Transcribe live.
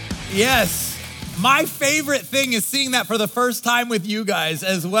Yes. My favorite thing is seeing that for the first time with you guys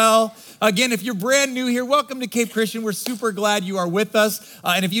as well. Again, if you're brand new here, welcome to Cape Christian. We're super glad you are with us.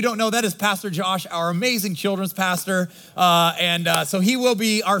 And if you don't know, that is Pastor Josh, our amazing children's pastor. So he will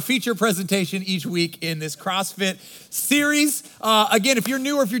be our feature presentation each week in this CrossFit series. Again, if you're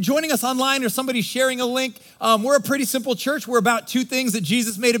new or if you're joining us online or somebody's sharing a link, we're a pretty simple church. We're about two things that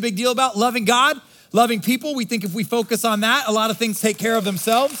Jesus made a big deal about: loving God, loving people. We think if we focus on that, a lot of things take care of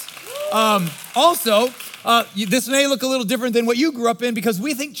themselves. This may look a little different than what you grew up in because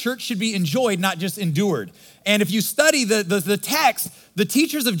we think church should be enjoyed, not just endured. And if you study the text, the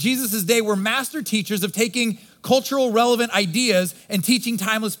teachers of Jesus' day were master teachers of taking cultural relevant ideas and teaching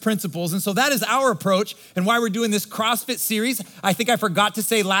timeless principles. And so that is our approach and why we're doing this CrossFit series. I think I forgot to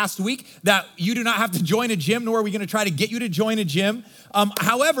say last week that you do not have to join a gym, nor are we going to try to get you to join a gym.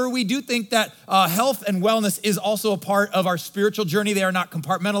 However, we do think that health and wellness is also a part of our spiritual journey. They are not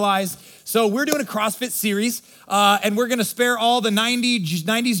compartmentalized. So we're doing a CrossFit series, and we're going to spare all the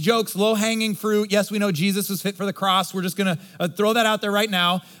 90s jokes, low-hanging fruit. Yes, we know Jesus was fit for the cross. We're just going to throw that out there right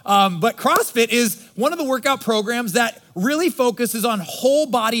now. But CrossFit is one of the workout programs that really focuses on whole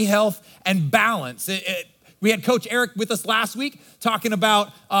body health and balance. We had Coach Eric with us last week talking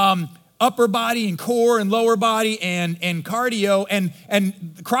about upper body and core and lower body and cardio. And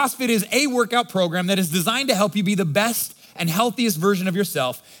CrossFit is a workout program that is designed to help you be the best and healthiest version of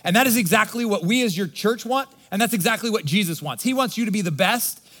yourself. And that is exactly what we as your church want. And that's exactly what Jesus wants. He wants you to be the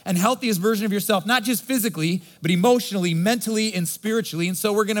best and healthiest version of yourself, not just physically, but emotionally, mentally, and spiritually. And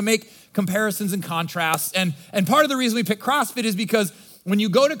so we're gonna make comparisons and contrasts. And part of the reason we pick CrossFit is because when you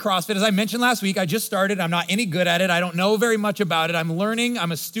go to CrossFit, as I mentioned last week, I just started. I'm not any good at it. I don't know very much about it. I'm learning.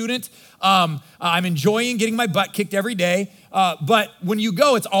 I'm a student. I'm enjoying getting my butt kicked every day. But when you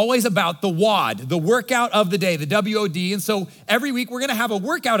go, it's always about the WOD, the workout of the day, the WOD. And so every week we're going to have a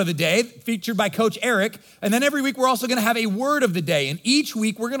workout of the day featured by Coach Eric. And then every week we're also going to have a word of the day. And each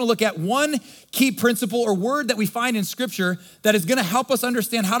week we're going to look at one key principle or word that we find in Scripture that is going to help us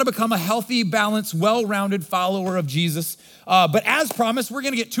understand how to become a healthy, balanced, well-rounded follower of Jesus. But as promised, we're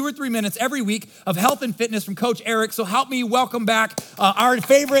going to get 2 or 3 minutes every week of health and fitness from Coach Eric. So help me welcome back our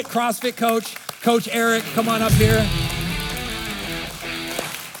favorite CrossFit coach, Coach Eric. Come on up here.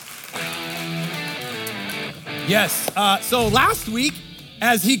 Yes. So last week,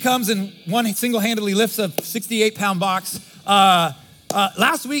 as he comes and single-handedly lifts a 68-pound box,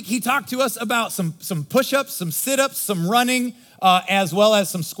 last week he talked to us about some push-ups, some sit-ups, some running, as well as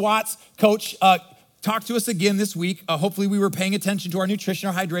some squats. Coach, talk to us again this week. Hopefully we were paying attention to our nutrition,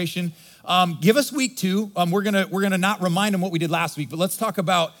 our hydration. Give us week 2. We're gonna not remind them what we did last week, but let's talk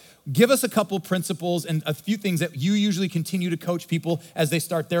about, give us a couple principles and a few things that you usually continue to coach people as they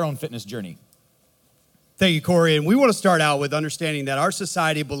start their own fitness journey. Thank you, Corey. And we want to start out with understanding that our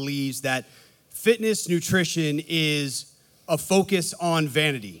society believes that fitness nutrition is a focus on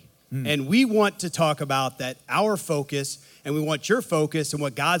vanity. And we want to talk about that our focus, and we want your focus, and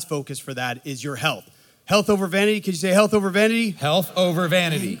what God's focus for that is your health. Health over vanity. Can you say health over vanity? Health over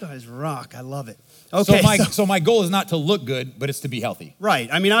vanity. You guys rock. I love it. Okay. So my goal is not to look good, but it's to be healthy. Right.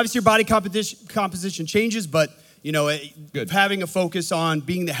 I mean, obviously your body composition changes, but having a focus on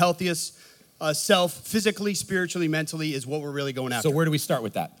being the healthiest self, physically, spiritually, mentally, is what we're really going after. So where do we start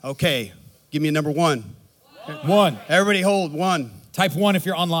with that? Okay. Give me a number 1. 1. Everybody hold 1. Type 1 if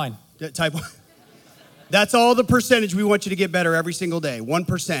you're online. Type 1. That's all the percentage we want you to get better every single day,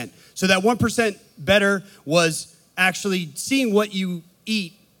 1%. So that 1% better was actually seeing what you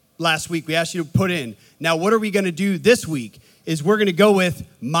eat last week. We asked you to put in. Now, what are we going to do this week is we're going to go with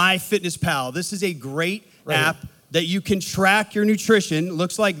MyFitnessPal. This is a great app that you can track your nutrition. It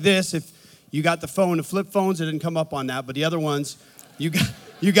looks like this. If you got the phone, the flip phones, it didn't come up on that, but the other ones,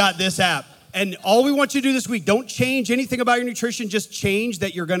 you got this app. And all we want you to do this week, don't change anything about your nutrition, just change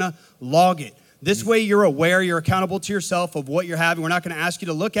that you're gonna log it. This way you're aware, you're accountable to yourself of what you're having. We're not gonna ask you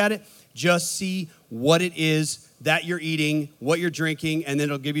to look at it, just see what it is that you're eating, what you're drinking, and then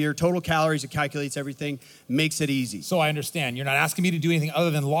it'll give you your total calories. It calculates everything, makes it easy. So I understand. You're not asking me to do anything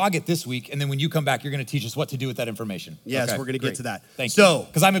other than log it this week, and then when you come back, you're going to teach us what to do with that information. Yes, okay, we're going to get to that. Thank you.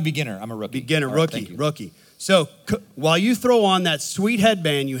 Because I'm a beginner. I'm a rookie. Rookie. So while you throw on that sweet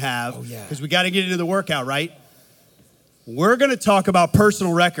headband you have, because we got to get into the workout, right? We're going to talk about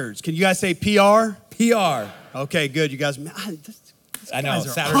personal records. Can you guys say PR? PR. Okay, good. You guys, I know.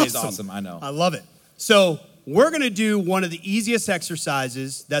 Saturday's awesome. I know. I love it. So we're going to do one of the easiest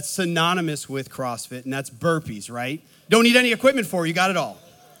exercises that's synonymous with CrossFit, and that's burpees, right? Don't need any equipment for it. You got it all.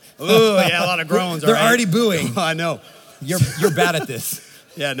 Oh, yeah, a lot of groans. They're already booing. I know. You're bad at this.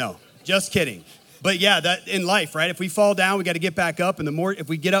 Yeah, no. Just kidding. But yeah, that in life, right? If we fall down, we got to get back up. And if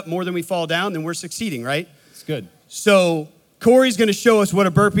we get up more than we fall down, then we're succeeding, right? It's good. So Corey's going to show us what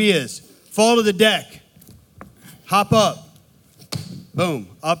a burpee is. Fall to the deck. Hop up. Boom.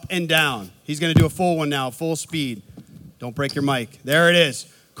 Up and down. He's going to do a full one now, full speed. Don't break your mic. There it is.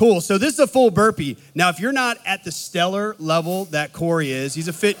 Cool. So this is a full burpee. Now, if you're not at the stellar level that Corey is, he's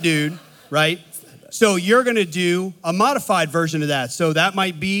a fit dude, right? So you're going to do a modified version of that. So that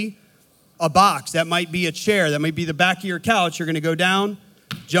might be a box. That might be a chair. That might be the back of your couch. You're going to go down,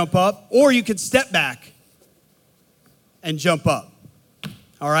 jump up, or you could step back and jump up.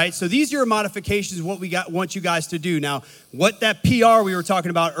 All right, so these are your modifications of what we want you guys to do. Now, what that PR we were talking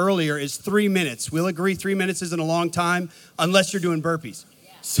about earlier is 3 minutes. We'll agree 3 minutes isn't a long time unless you're doing burpees.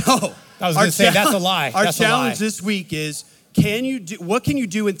 Yeah. So I was going to say, that's a lie. Our challenge this week is, what can you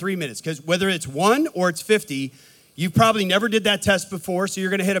do in 3 minutes? Because whether it's 1 or it's 50, you probably never did that test before, so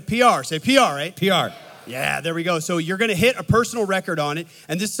you're going to hit a PR. Say PR, right? PR. Yeah, there we go. So you're going to hit a personal record on it,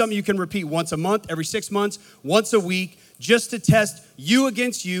 and this is something you can repeat once a month, every 6 months, once a week, just to test you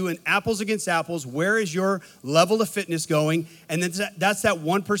against you and apples against apples. Where is your level of fitness going? And then that's that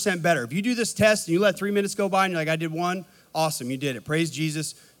 1% better. If you do this test and you let 3 minutes go by and you're like, I did 1, awesome, you did it. Praise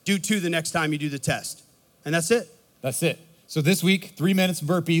Jesus. Do 2 the next time you do the test. And that's it. That's it. So this week, 3 minutes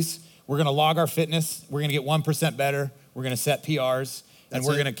burpees. We're going to log our fitness. We're going to get 1% better. We're going to set PRs. And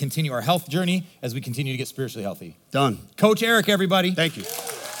we're going to continue our health journey as we continue to get spiritually healthy. Done. Coach Eric, everybody. Thank you.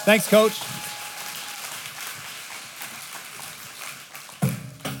 Thanks, Coach.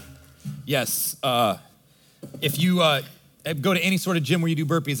 Yes. If you go to any sort of gym where you do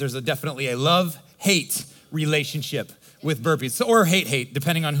burpees, there's definitely a love-hate relationship with burpees. Or hate,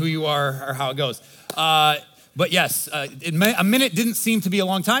 depending on who you are or how it goes. But yes, a minute didn't seem to be a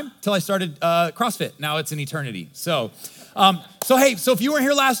long time until I started CrossFit. Now it's an eternity. So if you weren't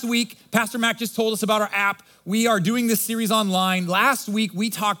here last week, Pastor Mac just told us about our app. We are doing this series online. Last week, we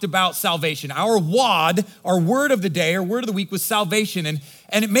talked about salvation. Our WOD, our word of the day, or word of the week was salvation. And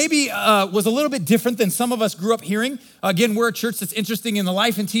it maybe was a little bit different than some of us grew up hearing. Again, we're a church that's interested in the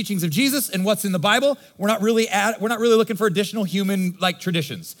life and teachings of Jesus and what's in the Bible. We're not really looking for additional human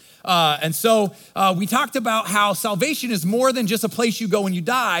traditions. And so we talked about how salvation is more than just a place you go when you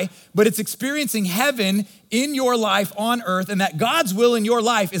die, but it's experiencing heaven in your life on earth, and that God's will in your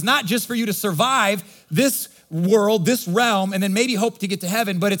life is not just for you to survive this world, this realm, and then maybe hope to get to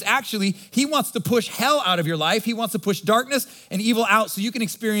heaven, but it's actually, he wants to push hell out of your life. He wants to push darkness and evil out so you can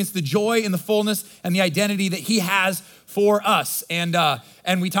experience the joy and the fullness and the identity that he has for us. And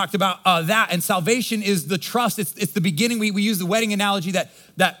we talked about that, and salvation is the trust. It's the beginning. We use the wedding analogy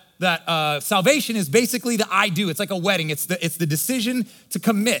that salvation is basically the I do. It's like a wedding. It's the decision to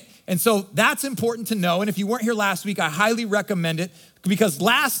commit. And so that's important to know. And if you weren't here last week, I highly recommend it, because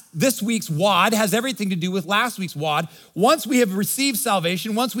this week's WOD has everything to do with last week's WOD. Once we have received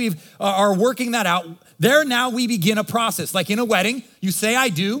salvation, once we are working that out, now we begin a process. Like in a wedding, you say I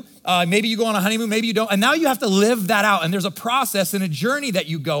do. Maybe you go on a honeymoon, maybe you don't. And now you have to live that out. And there's a process and a journey that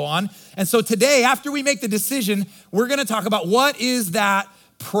you go on. And so today, after we make the decision, we're going to talk about what is that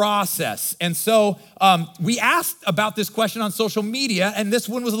process. And so we asked about this question on social media, and this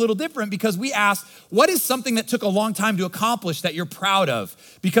one was a little different because we asked, what is something that took a long time to accomplish that you're proud of?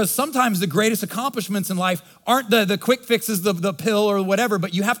 Because sometimes the greatest accomplishments in life aren't the quick fixes, the pill or whatever,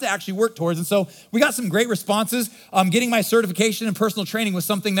 but you have to actually work towards. And so we got some great responses. Getting my certification in personal training was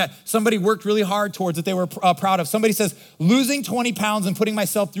something that somebody worked really hard towards that they were proud of. Somebody says, losing 20 pounds and putting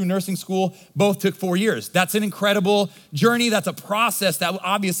myself through nursing school both took 4 years. That's an incredible journey. That's a process that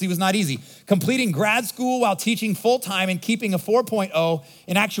obviously was not easy. Completing grad school while teaching full-time and keeping a 4.0,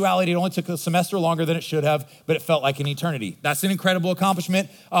 in actuality, it only took a semester longer than it should have, but it felt like an eternity. That's an incredible accomplishment.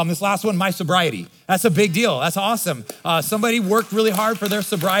 This last one, my sobriety. That's a big deal. That's awesome. Somebody worked really hard for their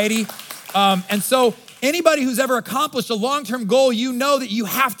sobriety. And so anybody who's ever accomplished a long-term goal, you know that you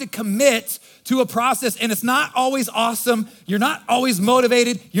have to commit to a process, and it's not always awesome. You're not always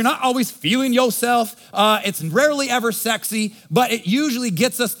motivated. You're not always feeling yourself. It's rarely ever sexy, but it usually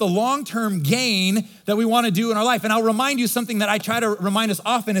gets us the long-term gain that we want to do in our life. And I'll remind you something that I try to remind us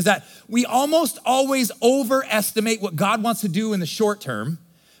often is that we almost always overestimate what God wants to do in the short term,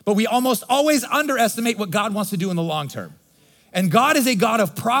 but we almost always underestimate what God wants to do in the long term. And God is a God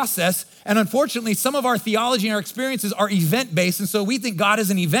of process, and unfortunately, some of our theology and our experiences are event-based, and so we think God is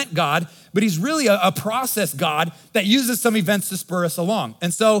an event God, but he's really a process God that uses some events to spur us along.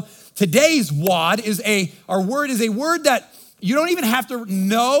 And so today's WOD is a word that You don't even have to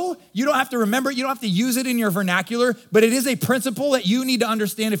know, you don't have to remember, you don't have to use it in your vernacular, but it is a principle that you need to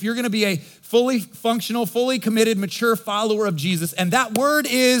understand if you're gonna be a fully functional, fully committed, mature follower of Jesus. And that word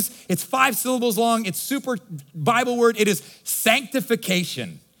it's 5 syllables long, it's super Bible word, it is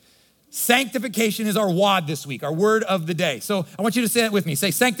sanctification. Sanctification is our WOD this week, our word of the day. So I want you to say it with me.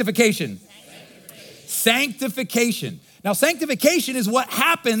 Say sanctification. Sanctification. Now, sanctification is what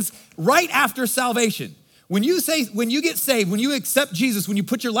happens right after salvation. When you get saved, when you accept Jesus, when you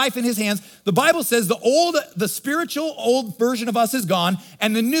put your life in his hands, the Bible says the spiritual old version of us is gone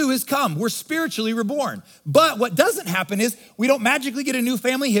and the new has come. We're spiritually reborn. But what doesn't happen is we don't magically get a new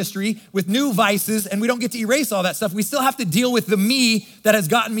family history with new vices and we don't get to erase all that stuff. We still have to deal with the me that has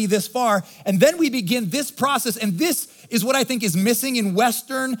gotten me this far. And then we begin this process, and this is what I think is missing in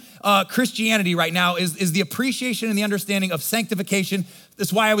Western Christianity right now is the appreciation and the understanding of sanctification.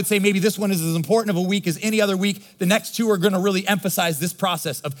 That's why I would say maybe this one is as important of a week as any other week. The next 2 are gonna really emphasize this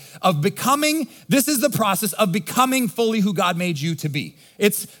process of becoming, this is the process of becoming fully who God made you to be.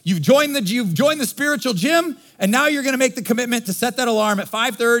 You've joined the spiritual gym, and now you're gonna make the commitment to set that alarm at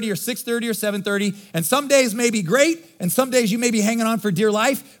 5:30 or 6:30 or 7:30. And some days may be great, and some days you may be hanging on for dear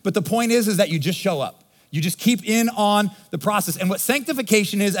life, but the point is that you just show up. You just keep in on the process. And what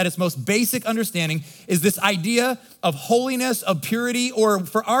sanctification is at its most basic understanding is this idea of holiness, of purity, or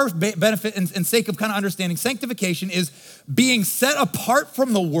for our benefit and sake of kind of understanding, sanctification is being set apart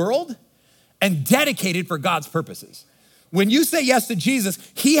from the world and dedicated for God's purposes. When you say yes to Jesus,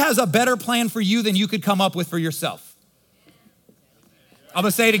 he has a better plan for you than you could come up with for yourself. I'm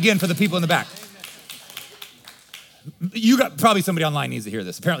gonna say it again for the people in the back. Probably somebody online needs to hear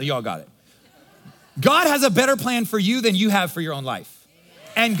this. Apparently you all got it. God has a better plan for you than you have for your own life.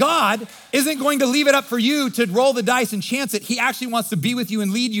 And God isn't going to leave it up for you to roll the dice and chance it. He actually wants to be with you and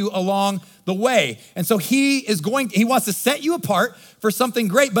lead you along the way. And so he wants to set you apart for something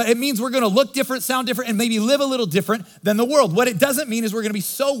great, but it means we're gonna look different, sound different, and maybe live a little different than the world. What it doesn't mean is we're gonna be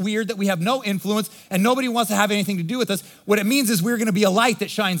so weird that we have no influence and nobody wants to have anything to do with us. What it means is we're gonna be a light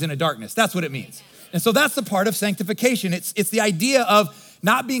that shines in a darkness. That's what it means. And so that's the part of sanctification. It's the idea of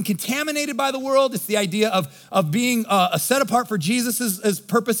not being contaminated by the world. It's the idea of being set apart for Jesus'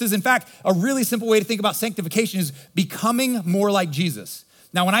 purposes. In fact, a really simple way to think about sanctification is becoming more like Jesus.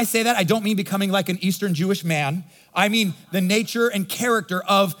 Now, when I say that, I don't mean becoming like an Eastern Jewish man. I mean the nature and character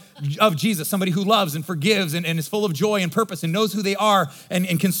of Jesus, somebody who loves and forgives and is full of joy and purpose and knows who they are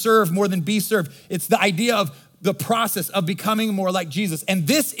and can serve more than be served. It's the idea of the process of becoming more like Jesus. And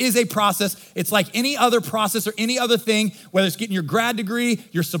this is a process. It's like any other process or any other thing, whether it's getting your grad degree,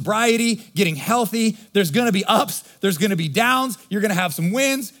 your sobriety, getting healthy. There's gonna be ups, there's gonna be downs. You're gonna have some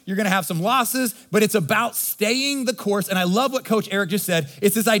wins, you're gonna have some losses, but it's about staying the course. And I love what Coach Eric just said.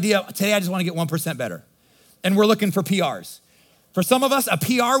 It's this idea, today I just wanna get 1% better. And we're looking for PRs. For some of us, a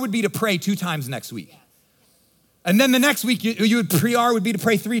PR would be to pray 2 times next week. And then the next week, PR would be to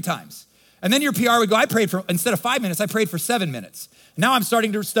pray 3 times. And then your PR would go, instead of 5 minutes, I prayed for 7 minutes. Now I'm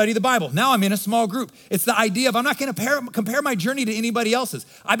starting to study the Bible. Now I'm in a small group. It's the idea of I'm not gonna compare my journey to anybody else's.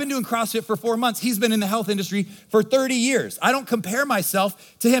 I've been doing CrossFit for 4 months. He's been in the health industry for 30 years. I don't compare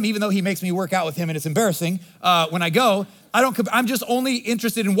myself to him, even though he makes me work out with him and it's embarrassing when I go. I'm just only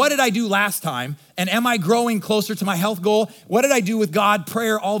interested in what did I do last time and am I growing closer to my health goal? What did I do with God,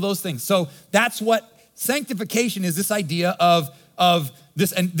 prayer, all those things. So that's what sanctification is, this idea of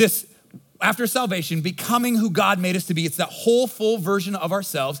this after salvation, becoming who God made us to be. It's that whole full version of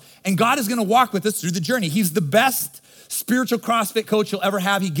ourselves. And God is gonna walk with us through the journey. He's the best spiritual CrossFit coach you'll ever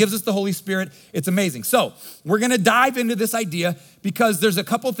have. He gives us the Holy Spirit. It's amazing. So we're gonna dive into this idea because there's a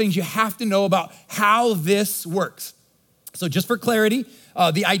couple things you have to know about how this works. So just for clarity,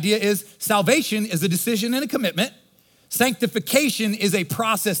 the idea is salvation is a decision and a commitment. Sanctification is a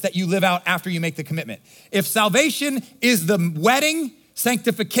process that you live out after you make the commitment. If salvation is the wedding,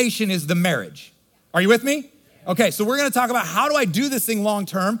 sanctification is the marriage. Are you with me? Okay, so we're gonna talk about how do I do this thing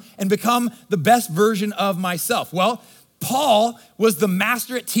long-term and become the best version of myself? Well, Paul was the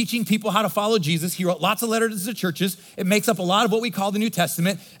master at teaching people how to follow Jesus. He wrote lots of letters to churches. It makes up a lot of what we call the New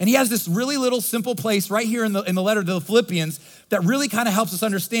Testament. And he has this really little simple place right here in the letter to the Philippians that really kind of helps us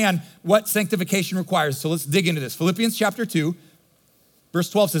understand what sanctification requires. So let's dig into this. Philippians chapter 2. Verse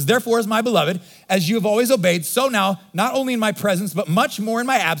 12 says, therefore, as my beloved, as you have always obeyed, so now, not only in my presence, but much more in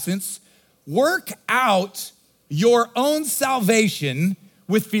my absence, work out your own salvation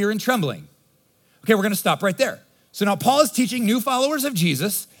with fear and trembling. Okay, we're gonna stop right there. So now Paul is teaching new followers of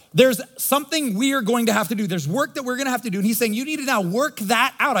Jesus. There's something we are going to have to do. There's work that we're gonna have to do. And he's saying, you need to now work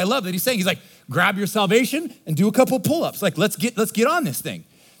that out. I love that he's like, grab your salvation and do a couple pull-ups. Like, let's get on this thing.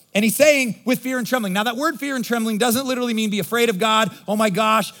 And he's saying with fear and trembling. Now that word fear and trembling doesn't literally mean be afraid of God. Oh my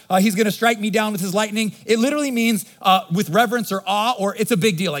gosh, he's gonna strike me down with his lightning. It literally means with reverence or awe, or it's a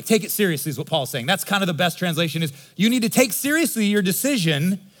big deal. Like take it seriously is what Paul's saying. That's kind of the best translation is you need to take seriously your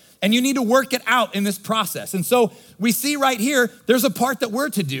decision and you need to work it out in this process. And so we see right here, there's a part that we're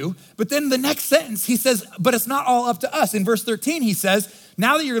to do, but then the next sentence he says, but it's not all up to us. In verse 13, he says,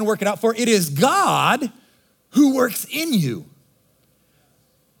 now that you're gonna work it out, for it is God who works in you.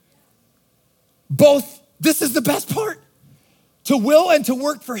 Both, this is the best part, to will and to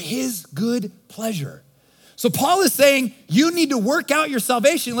work for his good pleasure. So Paul is saying, you need to work out your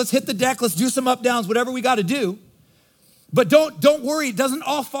salvation. Let's hit the deck, let's do some up downs, whatever we gotta do. But don't worry, it doesn't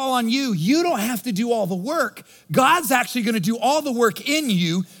all fall on you. You don't have to do all the work. God's actually gonna do all the work in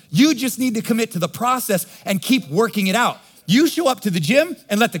you. You just need to commit to the process and keep working it out. You show up to the gym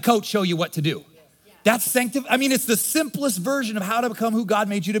and let the coach show you what to do. That's it's the simplest version of how to become who God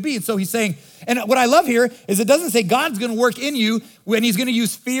made you to be. And so he's saying, and what I love here is it doesn't say God's gonna work in you when he's gonna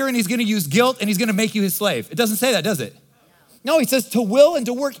use fear and he's gonna use guilt and he's gonna make you his slave. It doesn't say that, does it? No, he says to will and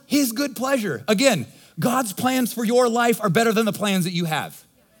to work his good pleasure. Again, God's plans for your life are better than the plans that you have.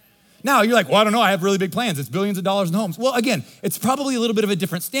 Now you're like, well, I don't know, I have really big plans. It's billions of dollars in homes. Well, again, it's probably a little bit of a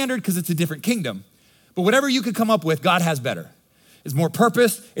different standard because it's a different kingdom. But whatever you could come up with, God has better. It's more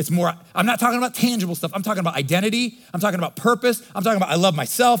purpose. It's more, I'm not talking about tangible stuff. I'm talking about identity. I'm talking about purpose. I'm talking about I love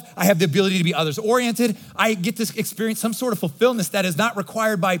myself. I have the ability to be others oriented. I get to experience some sort of fulfillment that is not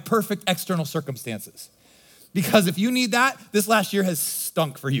required by perfect external circumstances. Because if you need that, this last year has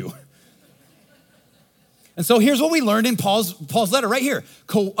stunk for you. And so here's what we learned in Paul's letter right here.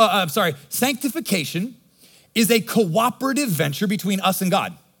 Sanctification is a cooperative venture between us and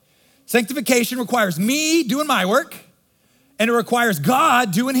God. Sanctification requires me doing my work, and it requires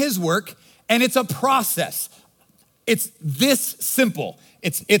God doing his work, and it's a process. It's this simple.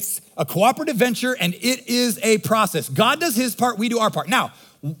 It's a cooperative venture, and it is a process. God does his part, we do our part. Now,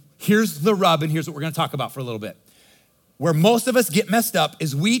 here's the rub, and here's what we're gonna talk about for a little bit. Where most of us get messed up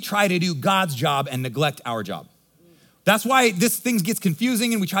is we try to do God's job and neglect our job. That's why this thing gets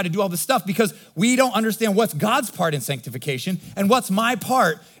confusing and we try to do all this stuff because we don't understand what's God's part in sanctification and what's my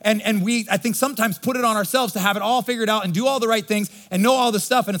part. And we, I think sometimes put it on ourselves to have it all figured out and do all the right things and know all this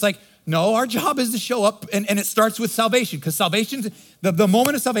stuff. And it's like, no, our job is to show up and it starts with salvation because salvation, the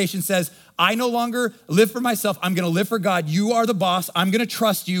moment of salvation says, I no longer live for myself. I'm gonna live for God. You are the boss. I'm gonna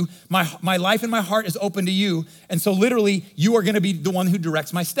trust you. My life and my heart is open to you. And so literally you are gonna be the one who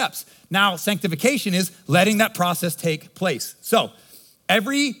directs my steps. Now, sanctification is letting that process take place. So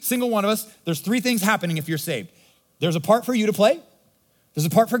every single one of us, there's three things happening if you're saved. There's a part for you to play. There's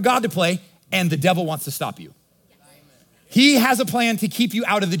a part for God to play, and the devil wants to stop you. He has a plan to keep you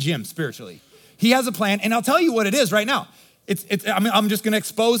out of the gym spiritually. He has a plan, and I'll tell you what it is right now. I'm just gonna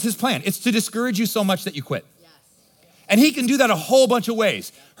expose his plan. It's to discourage you so much that you quit. Yes. And he can do that a whole bunch of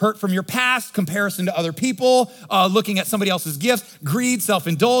ways. Hurt from your past, comparison to other people, looking at somebody else's gifts, greed,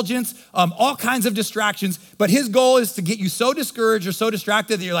 self-indulgence, all kinds of distractions. But his goal is to get you so discouraged or so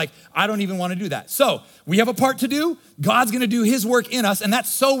distracted that you're like, I don't even wanna do that. So we have a part to do. God's gonna do his work in us. And that's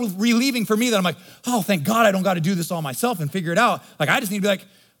so relieving for me that I'm like, oh, thank God I don't gotta do this all myself and figure it out. Like, I just need to be like,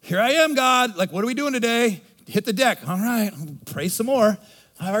 here I am, God. Like, what are we doing today? Hit the deck. All right, pray some more.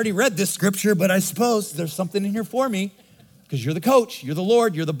 I already read this scripture, but I suppose there's something in here for me because you're the coach, you're the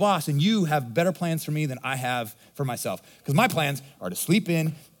Lord, you're the boss, and you have better plans for me than I have for myself. Because my plans are to sleep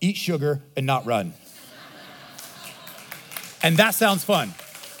in, eat sugar, and not run. And that sounds fun.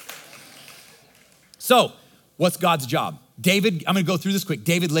 So, what's God's job? David, I'm gonna go through this quick.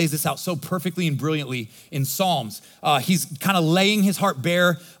 David lays this out so perfectly and brilliantly in Psalms. He's kind of laying his heart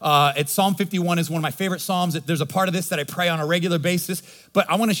bare. Psalm 51 is one of my favorite Psalms. There's a part of this that I pray on a regular basis. But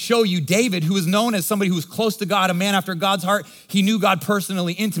I wanna show you David, who is known as somebody who was close to God, a man after God's heart. He knew God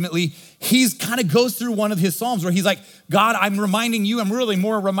personally, intimately. He's kind of goes through one of his Psalms where he's like, God, I'm reminding you, I'm really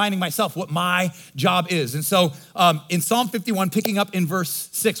more reminding myself what my job is. And so in Psalm 51, picking up in verse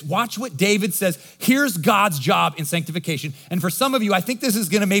 6, watch what David says. Here's God's job in sanctification. And for some of you, I think this is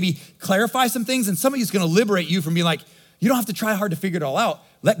gonna maybe clarify some things, and some of you it's gonna liberate you from being like, you don't have to try hard to figure it all out.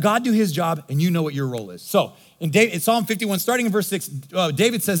 Let God do his job, and you know what your role is. So in Psalm 51, starting in verse 6,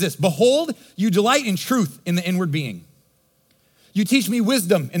 David says this, behold, you delight in truth in the inward being. You teach me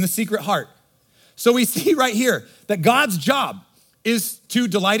wisdom in the secret heart. So we see right here that God's job is to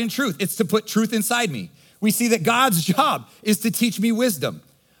delight in truth. It's to put truth inside me. We see that God's job is to teach me wisdom.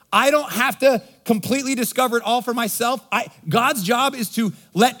 I don't have to completely discover it all for myself. God's job is to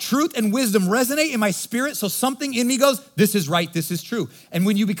let truth and wisdom resonate in my spirit so something in me goes, this is right, this is true. And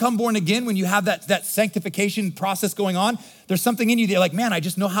when you become born again, when you have that sanctification process going on, there's something in you that you're like, man, I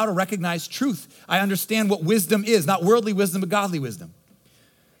just know how to recognize truth. I understand what wisdom is, not worldly wisdom, but godly wisdom.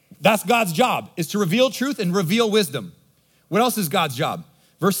 That's God's job, is to reveal truth and reveal wisdom. What else is God's job?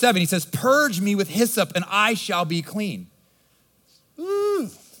 Verse 7, he says, purge me with hyssop and I shall be clean. Ooh.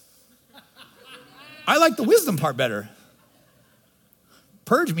 I like the wisdom part better.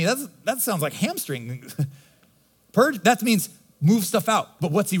 Purge me, that sounds like hamstring. Purge, that means move stuff out.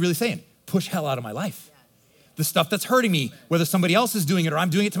 But what's he really saying? Push hell out of my life. The stuff that's hurting me, whether somebody else is doing it or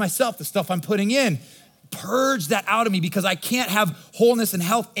I'm doing it to myself, the stuff I'm putting in, purge that out of me because I can't have wholeness and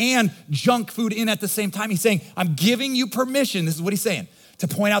health and junk food in at the same time. He's saying, I'm giving you permission, this is what he's saying, to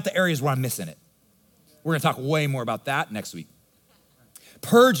point out the areas where I'm missing it. We're gonna talk way more about that next week.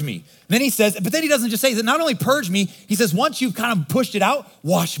 Purge me. And then he says, but then he doesn't just say that, not only purge me, he says, once you've kind of pushed it out,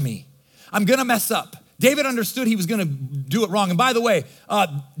 wash me. I'm gonna mess up. David understood he was gonna do it wrong. And by the way,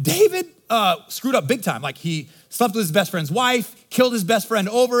 David screwed up big time. Like he slept with his best friend's wife, killed his best friend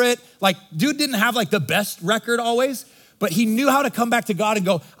over it. Like dude didn't have like the best record always, but he knew how to come back to God and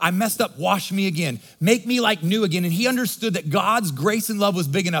go, I messed up, wash me again, make me like new again. And he understood that God's grace and love was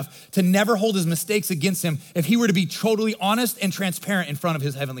big enough to never hold his mistakes against him if he were to be totally honest and transparent in front of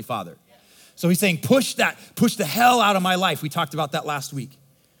his heavenly Father. So he's saying, push the hell out of my life. We talked about that last week.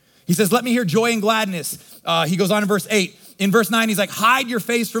 He says, let me hear joy and gladness. He goes on in verse 8. In verse 9, he's like, hide your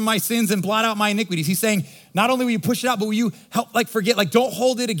face from my sins and blot out my iniquities. He's saying, not only will you push it out, but will you help forget, don't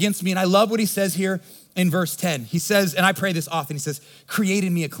hold it against me. And I love what he says here in verse 10. He says, and I pray this often, he says, create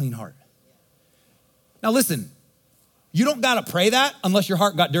in me a clean heart. Now listen, you don't gotta pray that unless your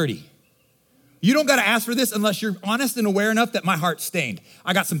heart got dirty. You don't gotta ask for this unless you're honest and aware enough that my heart's stained.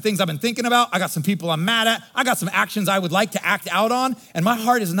 I got some things I've been thinking about. I got some people I'm mad at. I got some actions I would like to act out on, and my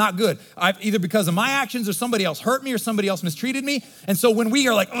heart is not good. Either because of my actions or somebody else hurt me or somebody else mistreated me. And so when we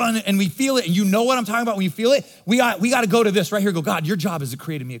are like, oh, and we feel it, and you know what I'm talking about when you feel it, we gotta go to this right here. Go, God, your job is to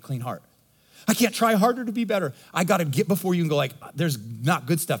create in me a clean heart. I can't try harder to be better. I gotta get before you and go like, there's not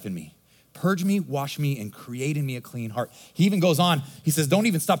good stuff in me. Purge me, wash me, and create in me a clean heart. He even goes on, he says, don't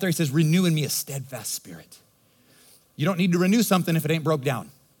even stop there. He says, renew in me a steadfast spirit. You don't need to renew something if it ain't broke down.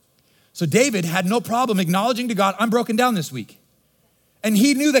 So David had no problem acknowledging to God, I'm broken down this week. And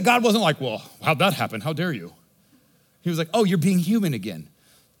he knew that God wasn't like, well, how'd that happen? How dare you? He was like, oh, you're being human again.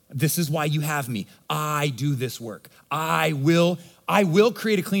 This is why you have me. I do this work. I will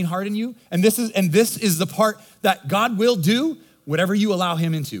create a clean heart in you. And this is the part that God will do whatever you allow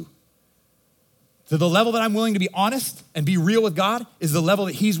him into. To the level that I'm willing to be honest and be real with God is the level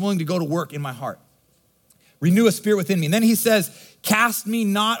that he's willing to go to work in my heart. Renew a spirit within me. And then he says, cast me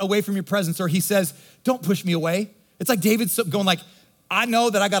not away from your presence. Or he says, don't push me away. It's like David's going like, I know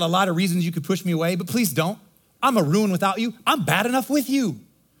that I got a lot of reasons you could push me away, but please don't. I'm a ruin without you. I'm bad enough with you.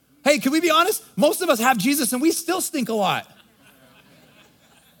 Hey, can we be honest? Most of us have Jesus and we still stink a lot.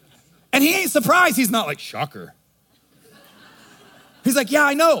 And he ain't surprised. He's not like, shocker. He's like, yeah,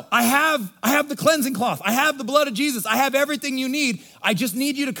 I know. I have the cleansing cloth. I have the blood of Jesus. I have everything you need. I just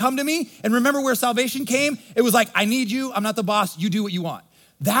need you to come to me. And remember where salvation came? It was like, I need you. I'm not the boss. You do what you want.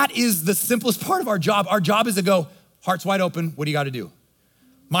 That is the simplest part of our job. Our job is to go, heart's wide open. What do you got to do?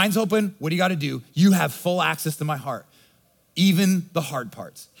 Mind's open. What do you got to do? You have full access to my heart, even the hard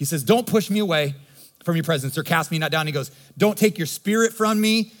parts. He says, don't push me away from your presence or cast me not down. He goes, don't take your spirit from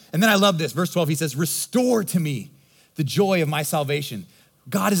me. And then I love this. Verse 12, he says, restore to me the joy of my salvation.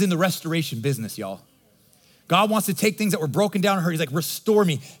 God is in the restoration business, y'all. God wants to take things that were broken down and hurt. He's like, restore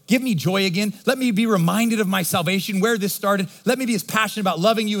me. Give me joy again. Let me be reminded of my salvation, where this started. Let me be as passionate about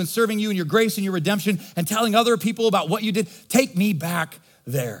loving you and serving you and your grace and your redemption and telling other people about what you did. Take me back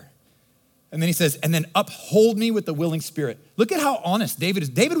there. And then he says, and then uphold me with the willing spirit. Look at how honest David is.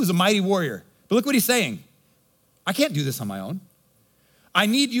 David was a mighty warrior, but look what he's saying. I can't do this on my own. I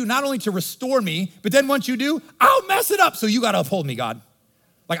need you not only to restore me, but then once you do, I'll mess it up. So you got to uphold me, God.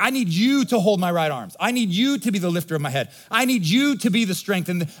 Like I need you to hold my right arms. I need you to be the lifter of my head. I need you to be the strength.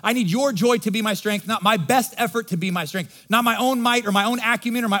 And I need your joy to be my strength, not my best effort to be my strength, not my own might or my own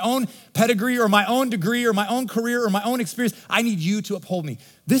acumen or my own pedigree or my own degree or my own career or my own experience. I need you to uphold me.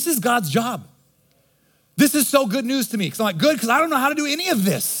 This is God's job. This is so good news to me. Because I'm like, good, because I don't know how to do any of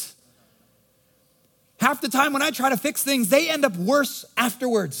this. Half the time when I try to fix things, they end up worse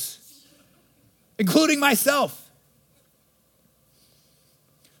afterwards, including myself.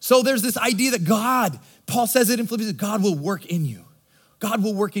 So there's this idea that God, Paul says it in Philippians, God will work in you. God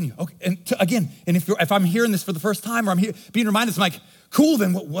will work in you. Okay, and if I'm hearing this for the first time or I'm being reminded, I'm like, Cool,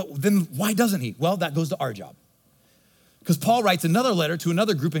 then then why doesn't he? Well, that goes to our job. Because Paul writes another letter to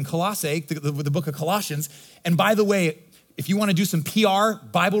another group in Colossae, the book of Colossians. And by the way, if you want to do some PR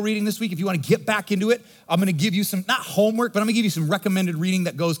Bible reading this week, if you want to get back into it, I'm going to give you some, not homework, but I'm going to give you some recommended reading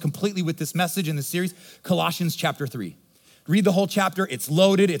that goes completely with this message in this series, Colossians chapter 3. Read the whole chapter. It's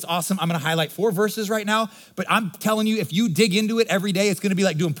loaded. It's awesome. I'm going to highlight 4 verses right now, but I'm telling you, if you dig into it every day, it's going to be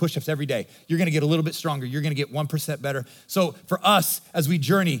like doing push-ups every day. You're going to get a little bit stronger. You're going to get 1% better. So for us, as we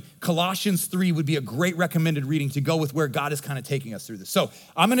journey, Colossians 3 would be a great recommended reading to go with where God is kind of taking us through this. So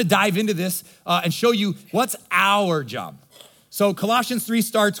I'm going to dive into this and show you what's our job. So Colossians 3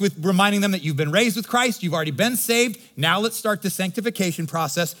 starts with reminding them that you've been raised with Christ, you've already been saved. Now let's start the sanctification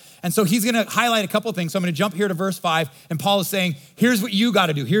process. And so he's gonna highlight a couple of things. So I'm gonna jump here to verse 5, and Paul is saying, here's what you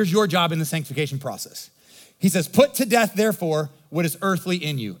gotta do. Here's your job in the sanctification process. He says, put to death, therefore, what is earthly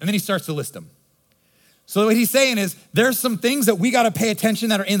in you. And then he starts to list them. So what he's saying is, there's some things that we gotta pay attention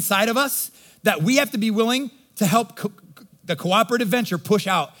that are inside of us that we have to be willing to help the cooperative venture push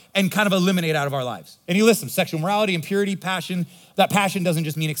out and kind of eliminate out of our lives. And he lists them: sexual morality, impurity, passion. That passion doesn't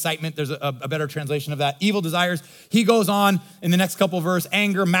just mean excitement. There's a better translation of that. Evil desires. He goes on in the next couple of verses: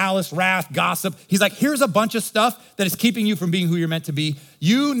 anger, malice, wrath, gossip. He's like, here's a bunch of stuff that is keeping you from being who you're meant to be.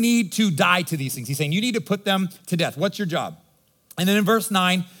 You need to die to these things. He's saying you need to put them to death. What's your job? And then in verse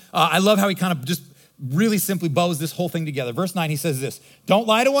 9, I love how he kind of just really simply bows this whole thing together. Verse 9, he says this: don't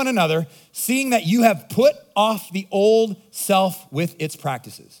lie to one another, seeing that you have put off the old self with its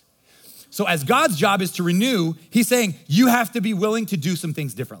practices. So as God's job is to renew, he's saying you have to be willing to do some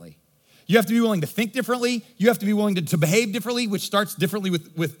things differently. You have to be willing to think differently. You have to be willing to behave differently, which starts differently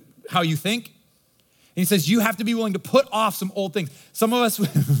with how you think. And he says you have to be willing to put off some old things. Some of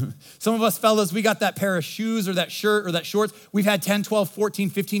us fellas, we got that pair of shoes or that shirt or that shorts. We've had 10, 12, 14,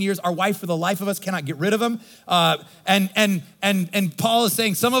 15 years. Our wife, for the life of us, cannot get rid of them. And Paul is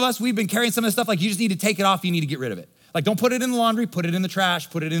saying some of us, we've been carrying some of this stuff, like you just need to take it off, you need to get rid of it. Like don't put it in the laundry, put it in the trash,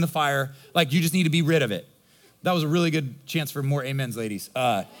 put it in the fire. Like you just need to be rid of it. That was a really good chance for more amens, ladies.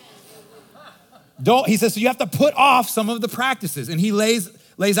 He says, so you have to put off some of the practices. And he lays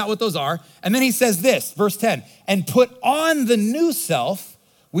out what those are. And then he says this, verse 10, and put on the new self,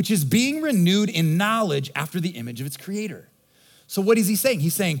 which is being renewed in knowledge after the image of its creator. So what is he saying?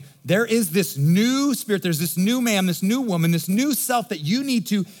 He's saying there is this new spirit, there's this new man, this new woman, this new self that you need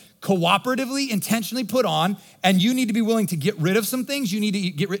to cooperatively, intentionally put on, and you need to be willing to get rid of some things. You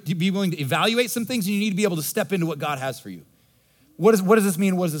need to be willing to evaluate some things, and you need to be able to step into what God has for you. What does this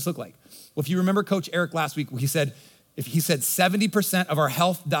mean? What does this look like? Well, if you remember Coach Eric last week, he said 70% of our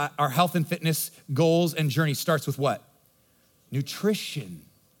health and fitness goals and journey starts with what? Nutrition.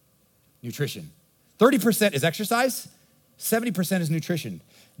 30% is exercise, 70% is nutrition.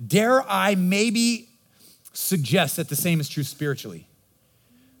 Dare I maybe suggest that the same is true spiritually?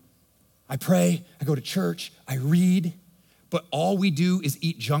 I pray, I go to church, I read, but all we do is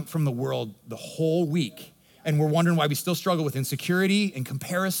eat junk from the world the whole week. And we're wondering why we still struggle with insecurity and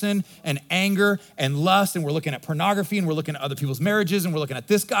comparison and anger and lust. And we're looking at pornography and we're looking at other people's marriages and we're looking at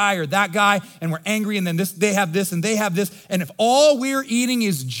this guy or that guy and we're angry and then they have this and they have this. And if all we're eating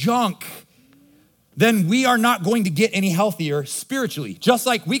is junk, then we are not going to get any healthier spiritually. Just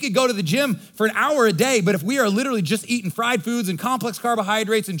like we could go to the gym for an hour a day, but if we are literally just eating fried foods and complex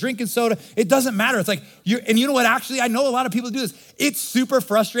carbohydrates and drinking soda, it doesn't matter. It's like, and you know what, actually, I know a lot of people do this. It's super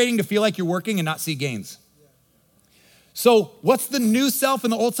frustrating to feel like you're working and not see gains. So what's the new self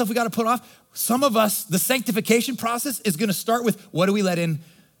and the old self we got to put off? Some of us, the sanctification process is going to start with, what do we let in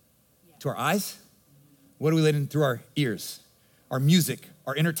to our eyes? What do we let in through our ears? Our music,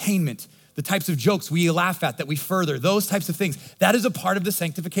 our entertainment, the types of jokes we laugh at that we further, those types of things. That is a part of the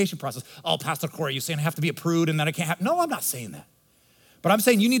sanctification process. Oh, Pastor Corey, you're saying I have to be a prude and that I can't have, no, I'm not saying that. But I'm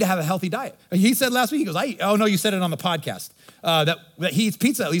saying you need to have a healthy diet. He said last week, he goes, oh no, you said it on the podcast, that he eats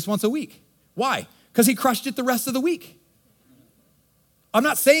pizza at least once a week. Why? Because he crushed it the rest of the week. I'm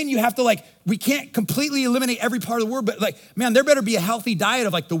not saying you have to we can't completely eliminate every part of the word, but man, there better be a healthy diet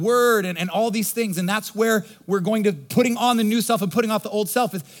of the word and all these things. And that's where we're going to putting on the new self and putting off the old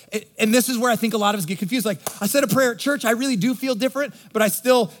self. And this is where I think a lot of us get confused. I said a prayer at church, I really do feel different, but I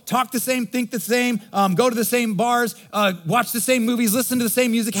still talk the same, think the same, go to the same bars, watch the same movies, listen to the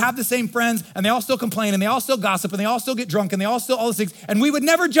same music, have the same friends, and they all still complain and they all still gossip and they all still get drunk and they all still all these things. And we would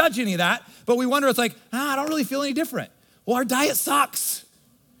never judge any of that, but we wonder, I don't really feel any different. Well, our diet sucks.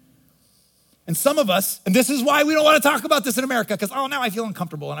 And some of us, and this is why we don't want to talk about this in America, because, now I feel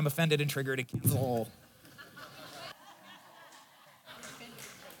uncomfortable and I'm offended and triggered and cancel.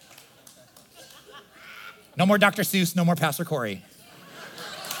 No more Dr. Seuss, no more Pastor Corey.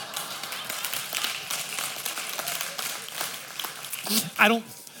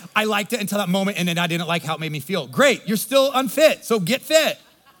 I liked it until that moment, and then I didn't like how it made me feel. Great, you're still unfit, so get fit,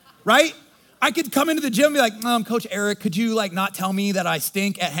 right? I could come into the gym and be like, Coach Eric, could you like not tell me that I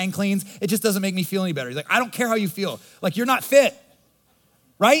stink at hang cleans? It just doesn't make me feel any better. He's like, I don't care how you feel. Like, you're not fit,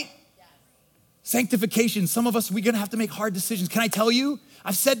 right? Yes. Sanctification, some of us, we're gonna have to make hard decisions. Can I tell you?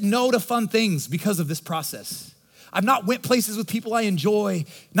 I've said no to fun things because of this process. I've not went places with people I enjoy,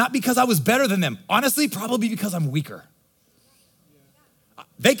 not because I was better than them. Honestly, probably because I'm weaker.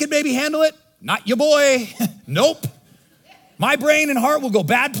 They could maybe handle it, not your boy. Nope. My brain and heart will go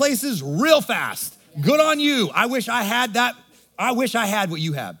bad places real fast. Good on you. I wish I had that. I wish I had what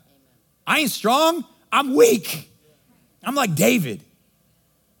you have. I ain't strong. I'm weak. I'm like David.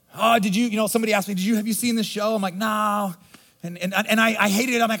 Oh, somebody asked me, have you seen this show? I'm like, no. And I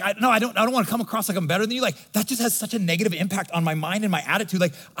hated it. I'm like, I don't want to come across like I'm better than you. Like, that just has such a negative impact on my mind and my attitude.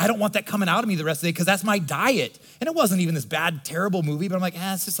 Like, I don't want that coming out of me the rest of the day because that's my diet. And it wasn't even this bad, terrible movie, but I'm like,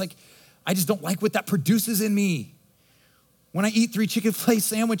 it's just like, I just don't like what that produces in me. When I eat 3 Chick-fil-A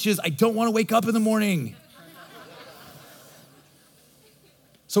sandwiches, I don't want to wake up in the morning.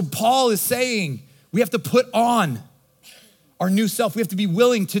 So Paul is saying we have to put on our new self. We have to be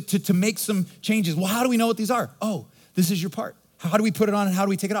willing to make some changes. Well, how do we know what these are? Oh, this is your part. How do we put it on and how do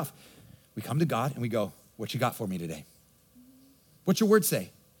we take it off? We come to God and we go, what you got for me today? What's your word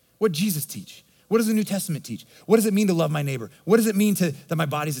say? What did Jesus teach? What does the New Testament teach? What does it mean to love my neighbor? What does it mean that my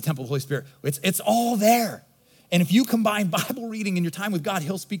body's a temple of the Holy Spirit? It's all there. And if you combine Bible reading and your time with God,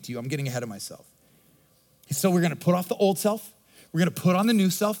 he'll speak to you. I'm getting ahead of myself. So we're gonna put off the old self. We're gonna put on the new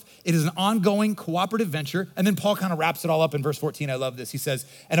self. It is an ongoing cooperative venture. And then Paul kind of wraps it all up in verse 14. I love this. He says,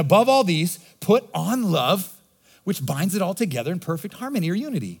 and above all these, put on love, which binds it all together in perfect harmony or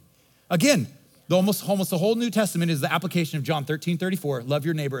unity. Again, almost the whole New Testament is the application of John 13:34, love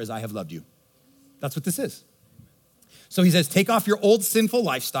your neighbor as I have loved you. That's what this is. So he says, take off your old sinful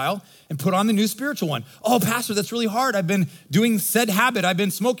lifestyle and put on the new spiritual one. Oh, pastor, that's really hard. I've been doing said habit. I've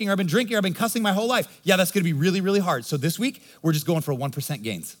been smoking, or I've been drinking, or I've been cussing my whole life. Yeah, that's gonna be really, really hard. So this week, we're just going for 1%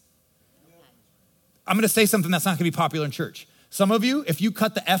 gains. I'm gonna say something that's not gonna be popular in church. Some of you, if you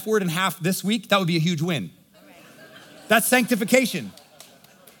cut the F word in half this week, that would be a huge win. That's sanctification.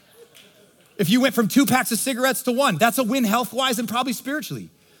 If you went from 2 packs of cigarettes to 1, that's a win health-wise and probably spiritually.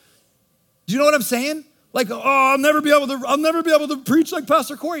 Do you know what I'm saying? Like, I'll never be able to preach like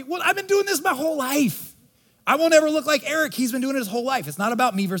Pastor Corey. Well, I've been doing this my whole life. I won't ever look like Eric. He's been doing it his whole life. It's not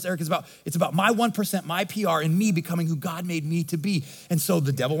about me versus Eric. It's about my 1%, my PR, and me becoming who God made me to be. And so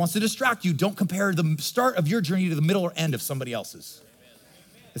the devil wants to distract you. Don't compare the start of your journey to the middle or end of somebody else's.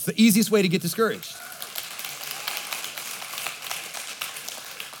 It's the easiest way to get discouraged.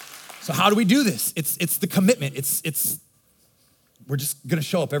 So how do we do this? It's the commitment. We're just gonna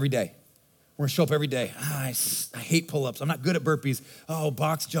show up every day. We're gonna show up every day. I hate pull-ups. I'm not good at burpees. Oh,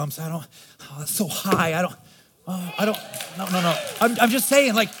 box jumps. That's so high. No. I'm just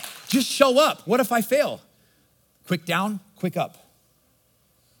saying, like, just show up. What if I fail? Quick down, quick up.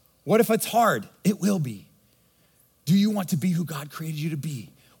 What if it's hard? It will be. Do you want to be who God created you to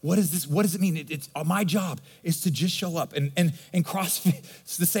be? What is this? What does it mean? It's my job is to just show up and CrossFit.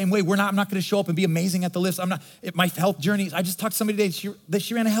 It's the same way. I'm not going to show up and be amazing at the lifts. My health journey. I just talked to somebody today.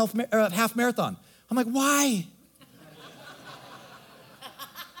 She ran a half marathon. I'm like, why?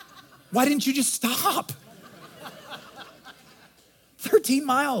 Why didn't you just stop? 13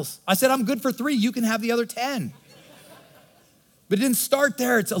 miles. I said, I'm good for 3. You can have the other 10. But it didn't start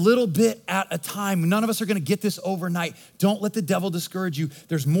there. It's a little bit at a time. None of us are gonna get this overnight. Don't let the devil discourage you.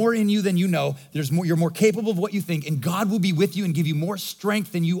 There's more in you than you know. You're more capable of what you think, and God will be with you and give you more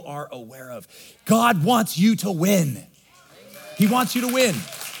strength than you are aware of. God wants you to win. He wants you to win.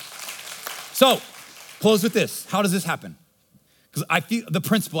 So, close with this. How does this happen? Because I feel the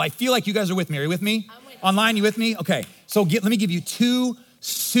principle. I feel like you guys are with me. Are you with me? I'm with you. Online, you with me? Okay. So let me give you 2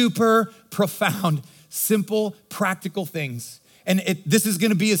 super profound, simple, practical things. And this is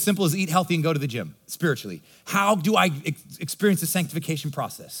gonna be as simple as eat healthy and go to the gym, spiritually. How do I experience the sanctification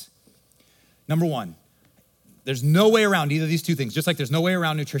process? Number 1, there's no way around either of these 2 things, just like there's no way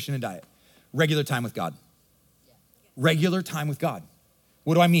around nutrition and diet. Regular time with God. Regular time with God.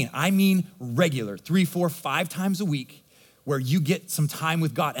 What do I mean? I mean regular, 3, 4, 5 times a week where you get some time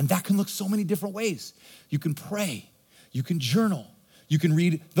with God. And that can look so many different ways. You can pray, you can journal, you can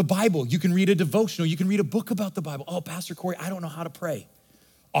read the Bible. You can read a devotional. You can read a book about the Bible. Oh, Pastor Corey, I don't know how to pray.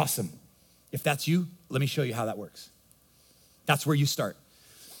 Awesome. If that's you, let me show you how that works. That's where you start.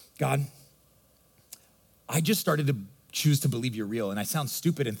 God, I just started to choose to believe you're real. And I sound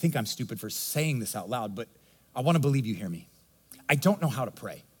stupid and think I'm stupid for saying this out loud, but I want to believe you hear me. I don't know how to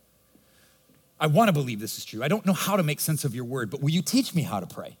pray. I want to believe this is true. I don't know how to make sense of your word, but will you teach me how to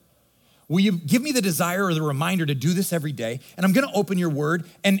pray? Will you give me the desire or the reminder to do this every day? And I'm going to open your word.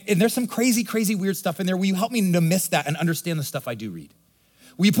 And there's some crazy, crazy weird stuff in there. Will you help me to miss that and understand the stuff I do read?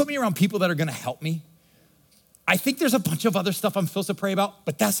 Will you put me around people that are going to help me? I think there's a bunch of other stuff I'm supposed to pray about,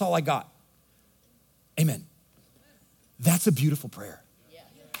 but that's all I got. Amen. That's a beautiful prayer.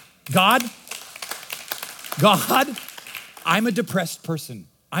 God, I'm a depressed person.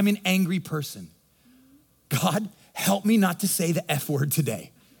 I'm an angry person. God, help me not to say the F word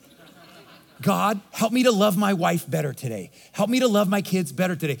today. God, help me to love my wife better today. Help me to love my kids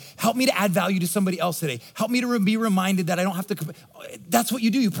better today. Help me to add value to somebody else today. Help me to be reminded that I don't have to. That's what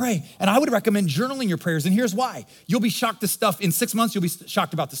you do, you pray. And I would recommend journaling your prayers, and here's why. You'll be shocked to stuff, in 6 months, you'll be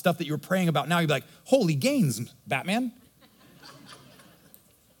shocked about the stuff that you were praying about now. You'll be like, holy gains, Batman.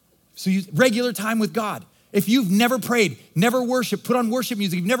 So regular time with God. If you've never prayed, never worshiped, put on worship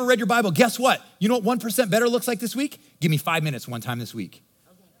music, you've never read your Bible, guess what? You know what 1% better looks like this week? Give me 5 minutes one time this week.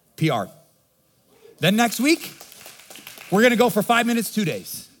 PR. Then next week, we're gonna go for 5 minutes 2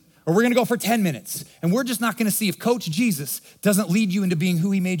 days, or we're gonna go for 10 minutes. And we're just not gonna see if Coach Jesus doesn't lead you into being who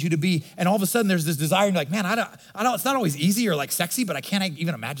he made you to be. And all of a sudden there's this desire, and you're like, man, I don't, it's not always easy or like sexy, but I can't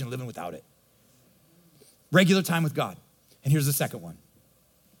even imagine living without it. Regular time with God. And here's the second one.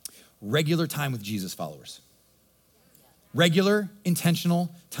 Regular time with Jesus followers. Regular,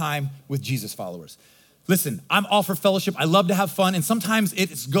 intentional time with Jesus followers. Listen, I'm all for fellowship. I love to have fun. And sometimes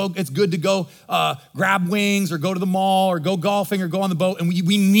it's good to go grab wings or go to the mall or go golfing or go on the boat. And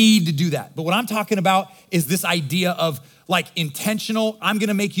we need to do that. But what I'm talking about is this idea of like intentional, I'm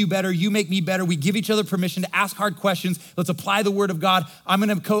gonna make you better, you make me better. We give each other permission to ask hard questions. Let's apply the word of God. I'm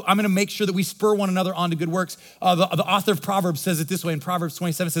gonna make sure that we spur one another on to good works. The author of Proverbs says it this way in Proverbs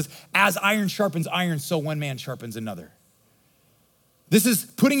 27, says, as iron sharpens iron, so one man sharpens another. This is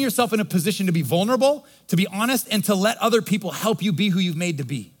putting yourself in a position to be vulnerable, to be honest, and to let other people help you be who you've made to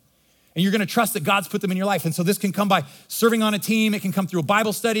be. And you're gonna trust that God's put them in your life. And so this can come by serving on a team. It can come through a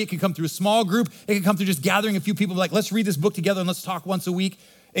Bible study. It can come through a small group. It can come through just gathering a few people like, let's read this book together and let's talk once a week.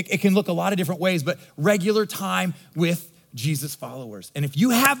 It can look a lot of different ways, but regular time with Jesus followers. And if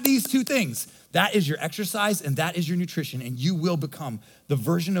you have these two things, that is your exercise and that is your nutrition, and you will become the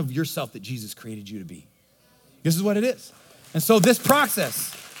version of yourself that Jesus created you to be. This is what it is. And so this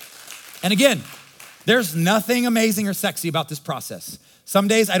process, and again, there's nothing amazing or sexy about this process. Some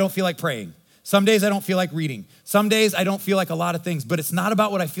days I don't feel like praying. Some days I don't feel like reading. Some days I don't feel like a lot of things, but it's not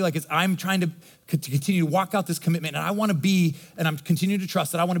about what I feel like. It's I'm trying to continue to walk out this commitment, and I wanna be, and I'm continuing to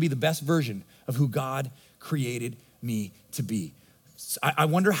trust that I wanna be the best version of who God created me to be. I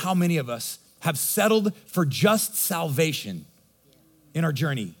wonder how many of us have settled for just salvation in our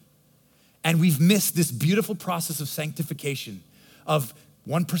journey. And we've missed this beautiful process of sanctification, of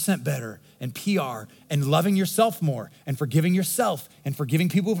 1% better and PR and loving yourself more and forgiving yourself and forgiving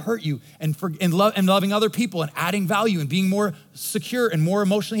people who've hurt you and loving other people and adding value and being more secure and more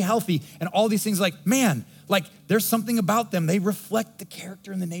emotionally healthy and all these things. Like, man, like there's something about them. They reflect the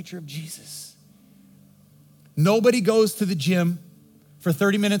character and the nature of Jesus. Nobody goes to the gym for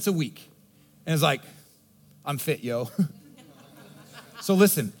 30 minutes a week and is like, I'm fit, yo. So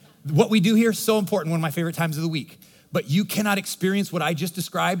listen, what we do here is so important, one of my favorite times of the week. But you cannot experience what I just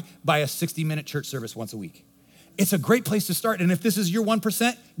described by a 60-minute church service once a week. It's a great place to start. And if this is your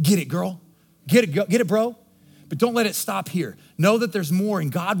 1%, get it, girl. Get it, bro. But don't let it stop here. Know that there's more,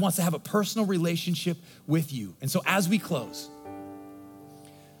 and God wants to have a personal relationship with you. And so as we close,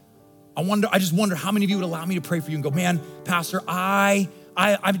 I just wonder how many of you would allow me to pray for you and go, man, Pastor, I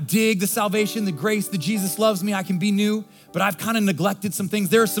dig the salvation, the grace, that Jesus loves me, I can be new, but I've kind of neglected some things.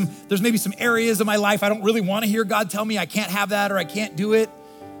 There's maybe some areas of my life I don't really want to hear God tell me I can't have that or I can't do it.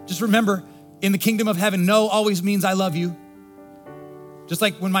 Just remember, in the kingdom of heaven, no always means I love you. Just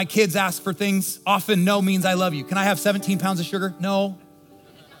like when my kids ask for things, often no means I love you. Can I have 17 pounds of sugar? No.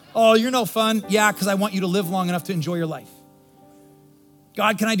 Oh, you're no fun. Yeah, because I want you to live long enough to enjoy your life.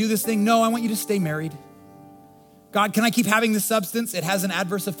 God, can I do this thing? No, I want you to stay married. God, can I keep having this substance? It has an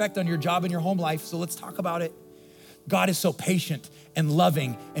adverse effect on your job and your home life, so let's talk about it. God is so patient and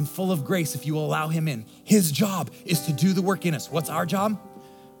loving and full of grace if you will allow him in. His job is to do the work in us. What's our job?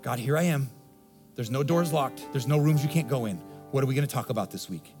 God, here I am. There's no doors locked. There's no rooms you can't go in. What are we gonna talk about this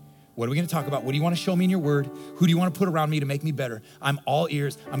week? What are we gonna talk about? What do you wanna show me in your word? Who do you wanna put around me to make me better? I'm all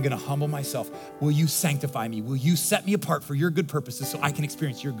ears. I'm gonna humble myself. Will you sanctify me? Will you set me apart for your good purposes so I can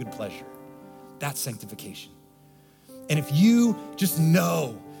experience your good pleasure? That's sanctification. And if you just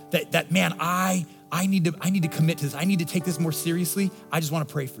know that man, I need to commit to this. I need to take this more seriously. I just want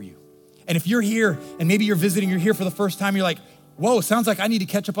to pray for you. And if you're here and maybe you're visiting, you're here for the first time, you're like, whoa, sounds like I need to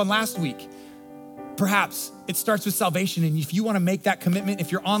catch up on last week. perhaps it starts with salvation. And if you want to make that commitment,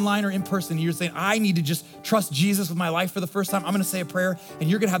 if you're online or in person, and you're saying, I need to just trust Jesus with my life for the first time, I'm going to say a prayer, and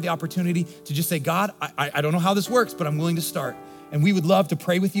you're going to have the opportunity to just say, God, I don't know how this works, but I'm willing to start. And we would love to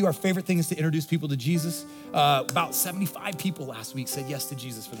pray with you. Our favorite thing is to introduce people to Jesus. About 75 people last week said yes to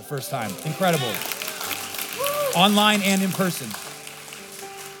Jesus for the first time. Incredible. Online and in person.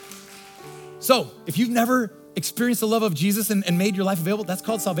 So if you've never experienced the love of Jesus and made your life available, that's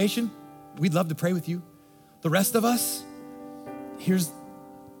called salvation. We'd love to pray with you. The rest of us, here's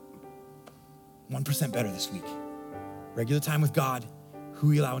 1% better this week. Regular time with God, who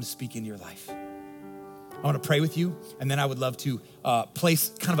we allow him to speak into your life. I want to pray with you, and then I would love to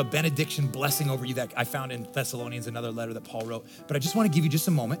place kind of a benediction blessing over you that I found in Thessalonians, another letter that Paul wrote. But I just want to give you just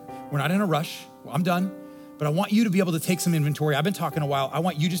a moment. We're not in a rush. Well, I'm done. But I want you to be able to take some inventory. I've been talking a while. I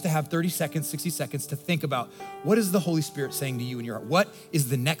want you just to have 30 seconds, 60 seconds to think about, what is the Holy Spirit saying to you in your heart? What is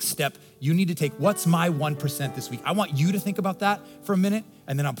the next step you need to take? What's my 1% this week? I want you to think about that for a minute,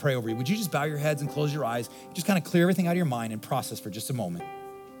 and then I'll pray over you. Would you just bow your heads and close your eyes? Just kind of clear everything out of your mind and process for just a moment.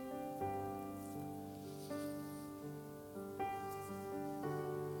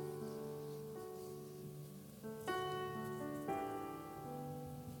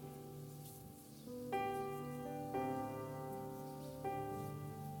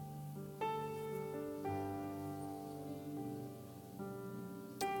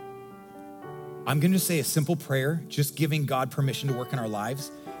 I'm going to say a simple prayer, just giving God permission to work in our lives.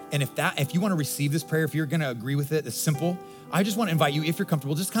 And if you want to receive this prayer, if you're going to agree with it, it's simple. I just want to invite you, if you're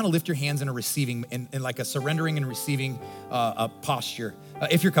comfortable, just kind of lift your hands in a receiving, in like a surrendering and receiving a posture.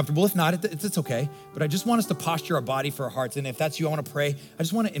 If you're comfortable, if not, it's okay. But I just want us to posture our body for our hearts. And if that's you, I want to pray. I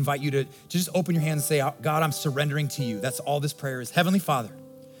just want to invite you to just open your hands and say, God, I'm surrendering to you. That's all this prayer is. Heavenly Father,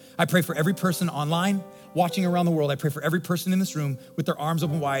 I pray for every person online, watching around the world. I pray for every person in this room with their arms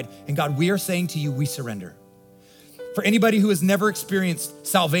open wide. And God, we are saying to you, we surrender. For anybody who has never experienced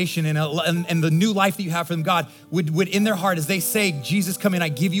salvation and the new life that you have for them, God, would in their heart, as they say, Jesus, come in, I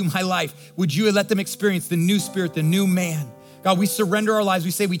give you my life, would you let them experience the new spirit, the new man? God, we surrender our lives.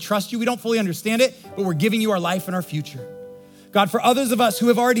 We say we trust you. We don't fully understand it, but we're giving you our life and our future. God, for others of us who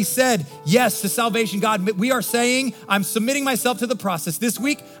have already said yes to salvation, God, we are saying, I'm submitting myself to the process. This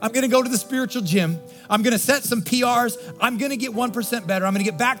week, I'm going to go to the spiritual gym. I'm going to set some PRs. I'm going to get 1% better. I'm going to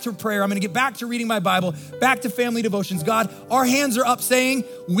get back to prayer. I'm going to get back to reading my Bible, back to family devotions. God, our hands are up saying,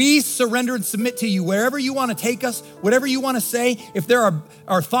 we surrender and submit to you. Wherever you want to take us, whatever you want to say, if there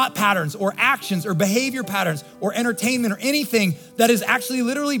are thought patterns or actions or behavior patterns or entertainment or anything that is actually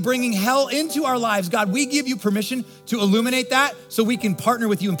literally bringing hell into our lives, God, we give you permission to illuminate that so we can partner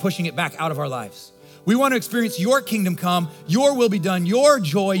with you in pushing it back out of our lives. We want to experience your kingdom come, your will be done, your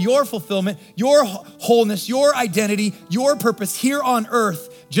joy, your fulfillment, your wholeness, your identity, your purpose here on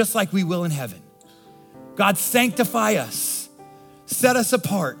earth, just like we will in heaven. God, sanctify us, set us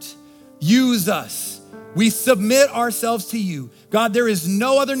apart, use us. We submit ourselves to you. God, there is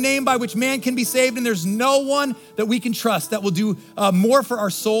no other name by which man can be saved, and there's no one that we can trust that will do more for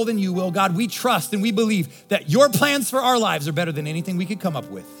our soul than you will. God, we trust and we believe that your plans for our lives are better than anything we could come up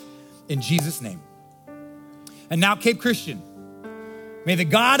with. In Jesus' name. And now, Cape Christian, may the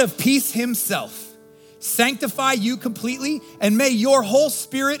God of peace himself sanctify you completely, and may your whole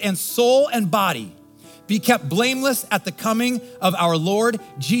spirit and soul and body be kept blameless at the coming of our Lord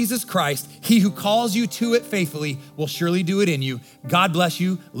Jesus Christ. He who calls you to it faithfully will surely do it in you. God bless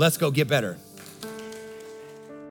you. Let's go get better.